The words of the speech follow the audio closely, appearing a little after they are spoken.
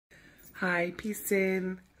Hi, peace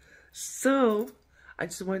in. So, I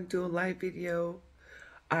just want to do a live video.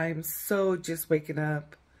 I'm so just waking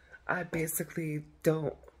up. I basically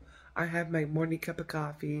don't. I have my morning cup of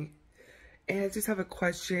coffee. And I just have a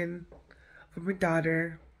question for my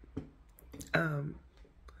daughter.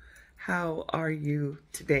 How are you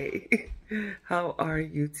today? How are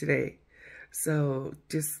you today? So,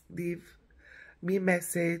 just leave me a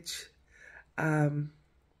message. I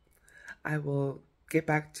will get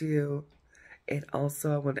back to you. And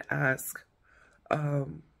also I want to ask, are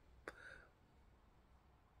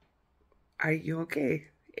you okay?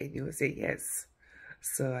 And you will say yes.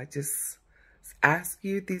 So I just ask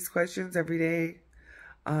you these questions every day.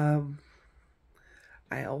 I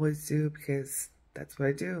always do because that's what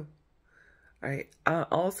I do. All right.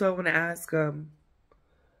 Also, I want to ask, were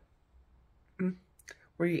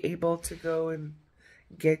you able to go and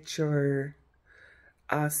get your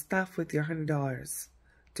stuff with your $100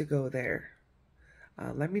 to go there?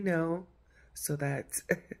 Let me know so that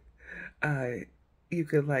you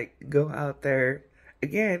could like go out there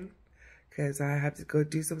again, because I have to go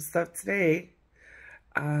do some stuff today,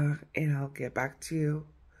 and I'll get back to you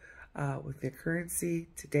with the currency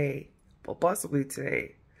today, well, possibly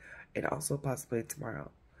today, and also possibly tomorrow.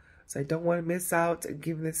 So I don't want to miss out and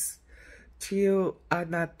give this to you,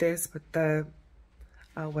 not this, but the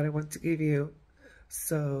what I want to give you.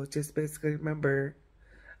 So just basically remember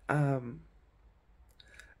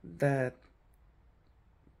that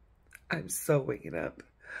I'm so waking up.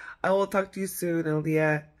 I will talk to you soon,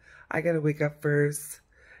 Aaliyah. I gotta wake up first.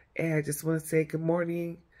 And I just want to say good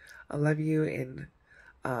morning. I love you. And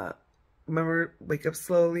remember, wake up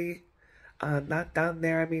slowly. Not down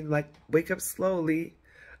there. I mean, like, wake up slowly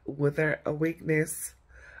with our awakeness.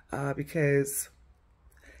 Because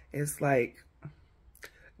it's like,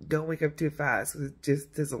 don't wake up too fast. It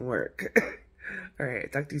just doesn't work. All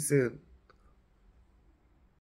right. Talk to you soon.